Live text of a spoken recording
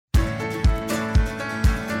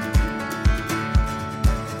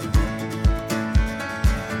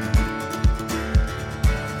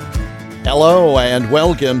Hello and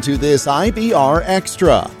welcome to this IBR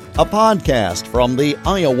Extra, a podcast from the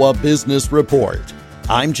Iowa Business Report.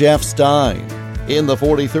 I'm Jeff Stein. In the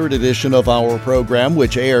 43rd edition of our program,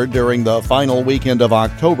 which aired during the final weekend of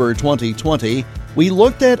October 2020, we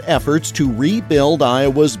looked at efforts to rebuild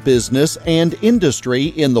Iowa's business and industry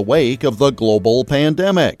in the wake of the global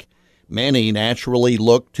pandemic. Many naturally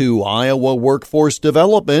look to Iowa Workforce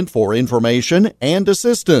Development for information and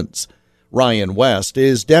assistance. Ryan West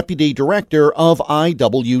is Deputy Director of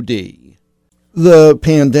IWD. The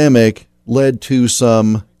pandemic led to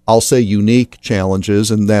some, I'll say, unique challenges,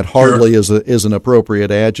 and that hardly is an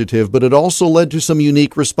appropriate adjective, but it also led to some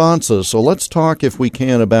unique responses. So let's talk, if we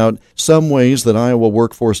can, about some ways that Iowa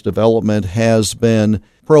Workforce Development has been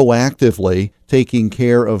proactively taking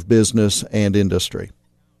care of business and industry.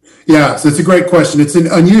 Yeah, so it's a great question. It's an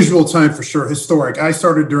unusual time for sure, historic. I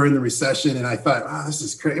started during the recession and I thought, wow, this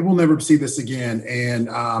is crazy. We'll never see this again. And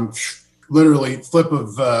literally flip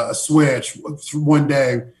of a switch one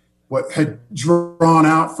day, what had drawn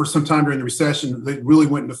out for some time during the recession, they really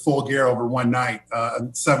went into full gear over one night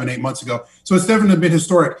 7-8 months ago. So it's definitely been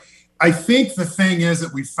historic. I think the thing is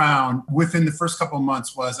that we found within the first couple of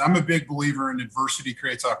months was I'm a big believer in adversity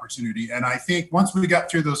creates opportunity. And I think once we got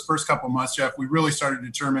through those first couple of months, Jeff, we really started to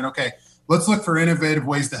determine, okay, let's look for innovative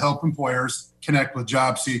ways to help employers connect with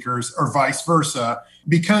job seekers or vice versa.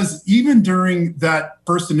 Because even during that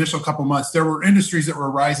first initial couple of months, there were industries that were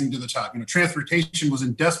rising to the top. Transportation was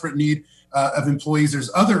in desperate need of employees. There's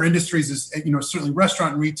other industries, certainly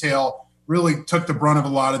restaurant and retail really took the brunt of a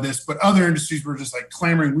lot of this, but other industries were just like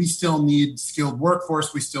clamoring, we still need skilled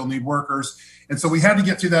workforce, we still need workers. And so we had to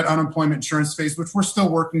get through that unemployment insurance phase, which we're still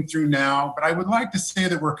working through now. But I would like to say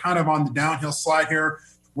that we're kind of on the downhill slide here.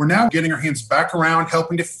 We're now getting our hands back around,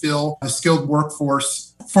 helping to fill the skilled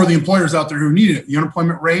workforce for the employers out there who need it. The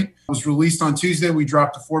unemployment rate was released on Tuesday. We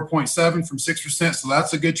dropped to 4.7 from 6%. So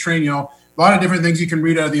that's a good trend. A lot of different things you can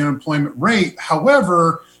read out of the unemployment rate.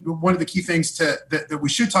 However, one of the key things that we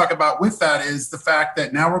should talk about with that is the fact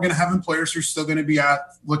that now we're going to have employers who are still going to be out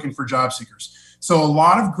looking for job seekers. So a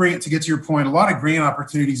lot of grant, to get to your point, a lot of grant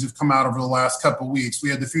opportunities have come out over the last couple of weeks. We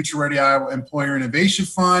had the Future Ready Iowa Employer Innovation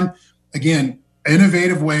Fund. Again,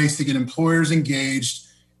 innovative ways to get employers engaged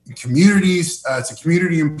in communities. It's a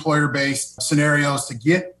community employer-based scenarios to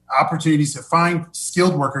get opportunities to find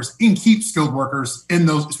skilled workers and keep skilled workers in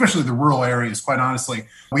those, especially the rural areas, quite honestly.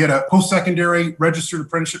 We had a post-secondary registered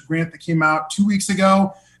apprenticeship grant that came out 2 weeks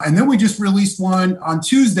ago. And then we just released one on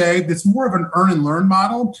Tuesday that's more of an earn and learn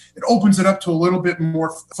model. It opens it up to a little bit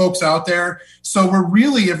more folks out there. So it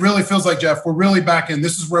really feels like, Jeff, we're really back in.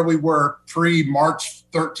 This is where we were pre-March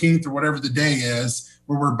 13th or whatever the day is,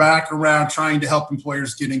 where we're back around trying to help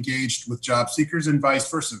employers get engaged with job seekers and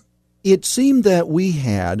vice versa. It seemed that we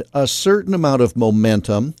had a certain amount of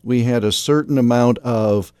momentum. We had a certain amount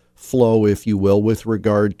of flow, if you will, with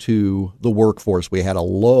regard to the workforce. We had a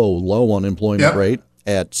low unemployment rate.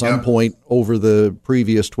 At some point over the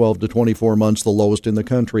previous 12 to 24 months, the lowest in the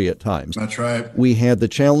country at times. That's right. We had the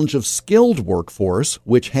challenge of skilled workforce,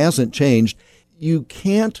 which hasn't changed. You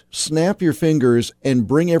can't snap your fingers and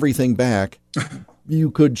bring everything back. You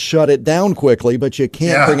could shut it down quickly, but you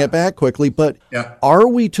can't bring it back quickly. But are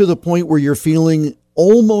we to the point where you're feeling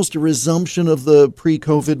almost a resumption of the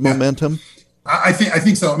pre-COVID momentum? I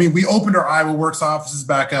think so. I mean, we opened our Iowa Works offices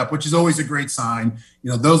back up, which is always a great sign.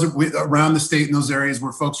 Those are around the state in those areas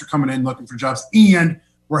where folks are coming in looking for jobs, and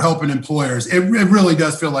we're helping employers. It really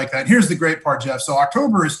does feel like that. Here's the great part, Jeff. So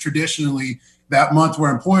October is traditionally that month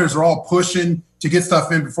where employers are all pushing to get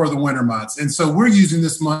stuff in before the winter months. And so we're using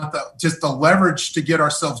this month just to leverage to get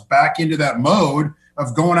ourselves back into that mode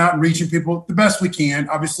of going out and reaching people the best we can.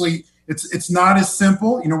 Obviously, it's not as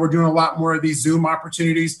simple. We're doing a lot more of these Zoom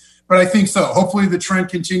opportunities. But I think so. Hopefully the trend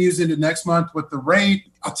continues into next month with the rate.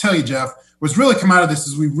 I'll tell you, Jeff, what's really come out of this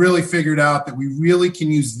is we really figured out that we really can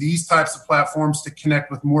use these types of platforms to connect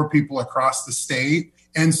with more people across the state.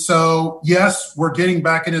 And so, yes, we're getting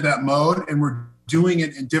back into that mode, and we're doing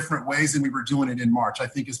it in different ways than we were doing it in March, I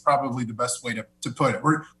think is probably the best way to put it.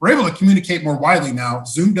 We're able to communicate more widely now.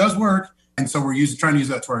 Zoom does work, and so we're trying to use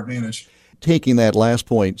that to our advantage. Taking that last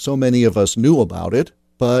point, so many of us knew about it,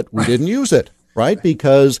 but we didn't use it. Right?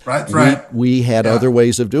 Because we had other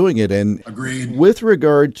ways of doing it. And agreed. With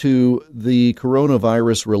regard to the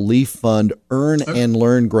Coronavirus Relief Fund Earn and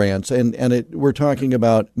Learn grants, we're talking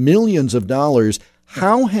about millions of dollars,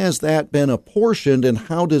 how has that been apportioned, and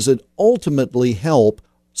how does it ultimately help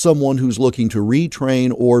someone who's looking to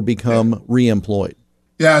retrain or become reemployed?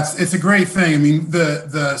 Yeah, it's a great thing. I mean,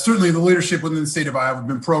 the certainly the leadership within the state of Iowa have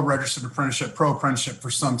been pro-registered apprenticeship, pro-apprenticeship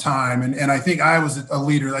for some time. And I think Iowa's a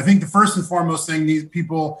leader. I think the first and foremost thing, these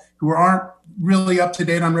people who aren't really up to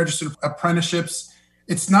date on registered apprenticeships,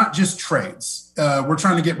 it's not just trades. We're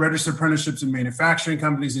trying to get registered apprenticeships in manufacturing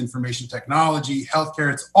companies, information technology,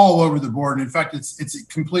 healthcare. It's all over the board. And in fact, it's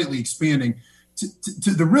completely expanding.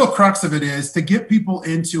 To the real crux of it is to get people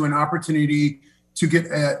into an opportunity to get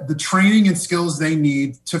the training and skills they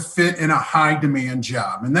need to fit in a high demand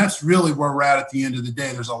job. And that's really where we're at the end of the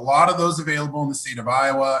day. There's a lot of those available in the state of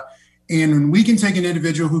Iowa. And when we can take an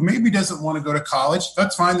individual who maybe doesn't want to go to college,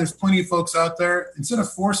 that's fine. There's plenty of folks out there. Instead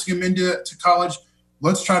of forcing them into college,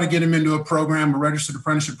 let's try to get them into a program, a registered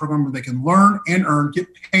apprenticeship program where they can learn and earn, get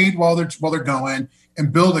paid while they're going,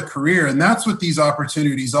 and build a career. And that's what these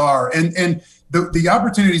opportunities are. And the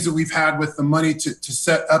opportunities that we've had with the money to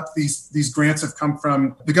set up these grants have come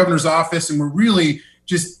from the governor's office, and we're really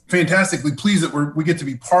just fantastically pleased that we get to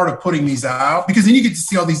be part of putting these out, because then you get to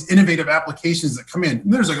see all these innovative applications that come in.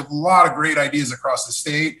 And there's like a lot of great ideas across the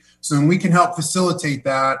state. So when we can help facilitate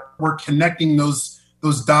that, we're connecting those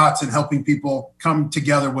dots and helping people come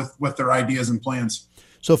together with their ideas and plans.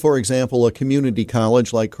 So, for example, a community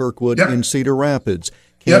college like Kirkwood in Cedar Rapids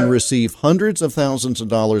can receive hundreds of thousands of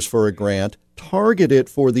dollars for a grant, target it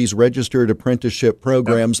for these registered apprenticeship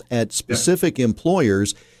programs at specific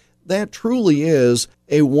employers. That truly is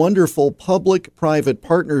a wonderful public-private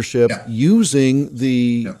partnership using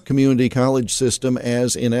the community college system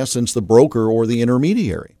as, in essence, the broker or the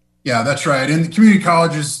intermediary. Yeah, that's right. And the community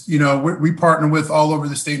colleges, we partner with all over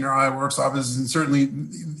the state in our Iowa Works offices, and certainly,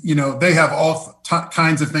 they have all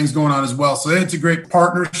kinds of things going on as well. So it's a great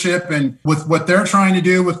partnership, and with what they're trying to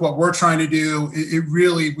do, with what we're trying to do,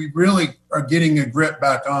 we really are getting a grip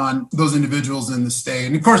back on those individuals in the state.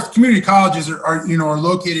 And of course, community colleges are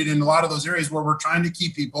located in a lot of those areas where we're trying to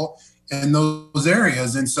keep people in those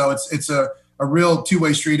areas. And so it's a real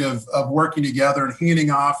two-way street of working together and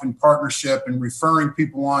handing off in partnership and referring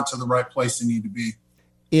people on to the right place they need to be.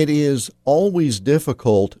 It is always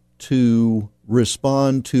difficult to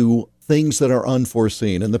respond to things that are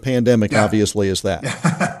unforeseen, and the pandemic obviously is that.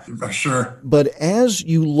 For sure. But as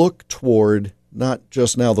you look toward not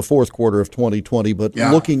just now the fourth quarter of 2020, but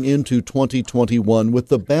looking into 2021 with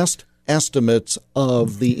the best estimates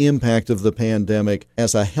of the impact of the pandemic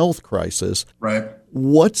as a health crisis, right?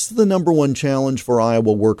 What's the number one challenge for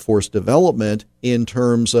Iowa workforce development in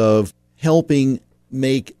terms of helping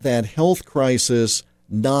make that health crisis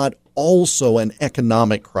not also an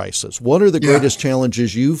economic crisis? What are the greatest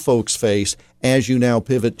challenges you folks face as you now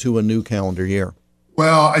pivot to a new calendar year?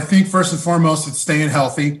 Well, I think first and foremost, it's staying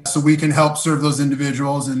healthy so we can help serve those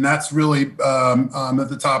individuals. And that's really at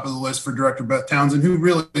the top of the list for Director Beth Townsend, who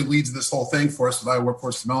really leads this whole thing for us with Iowa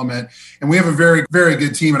Workforce Development. And we have a very, very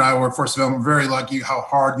good team at Iowa Workforce Development. We're very lucky how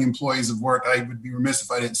hard the employees have worked. I would be remiss if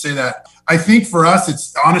I didn't say that. I think for us,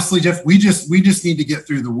 it's honestly, Jeff, we just need to get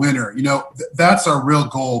through the winter. That's our real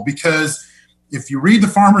goal, because if you read the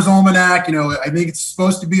Farmer's Almanac, I think it's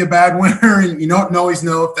supposed to be a bad winter, and you don't always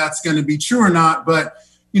know if that's going to be true or not. But,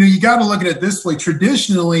 you got to look at it this way.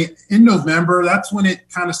 Traditionally, in November, that's when it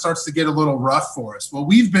kind of starts to get a little rough for us. Well,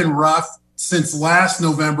 we've been rough since last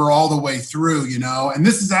November all the way through, and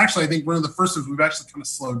this is actually, I think, one of the first times we've actually kind of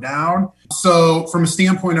slowed down. So from a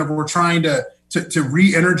standpoint of we're trying to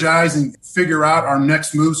re-energize and figure out our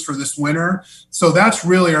next moves for this winter. So that's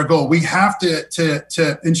really our goal. We have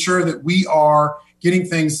to ensure that we are getting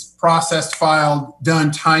things processed, filed,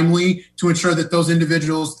 done timely to ensure that those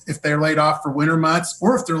individuals, if they're laid off for winter months,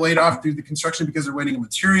 or if they're laid off through the construction because they're waiting on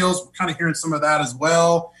materials, we're kind of hearing some of that as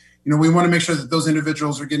well. We want to make sure that those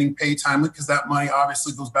individuals are getting paid timely, because that money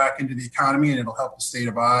obviously goes back into the economy and it'll help the state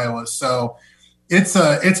of Iowa. So it's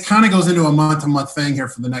kind of goes into a month-to-month thing here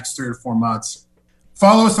for the next 3 or 4 months.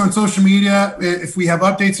 Follow us on social media. If we have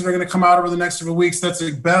updates that are going to come out over the next several weeks, that's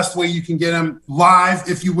the best way you can get them live,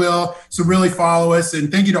 if you will. So really follow us.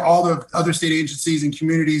 And thank you to all the other state agencies and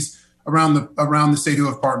communities around the state who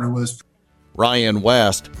have partnered with us. Ryan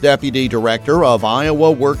West, Deputy Director of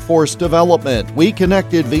Iowa Workforce Development. We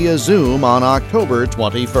connected via Zoom on October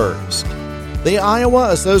 21st. The Iowa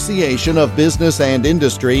Association of Business and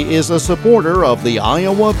Industry is a supporter of the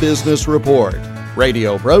Iowa Business Report,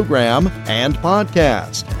 radio program, and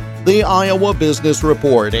podcast. The Iowa Business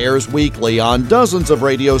Report airs weekly on dozens of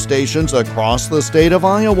radio stations across the state of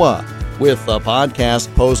Iowa, with the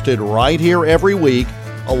podcast posted right here every week,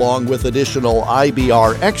 along with additional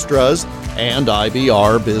IBR extras and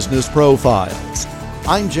IBR business profiles.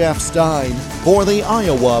 I'm Jeff Stein for the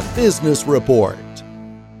Iowa Business Report.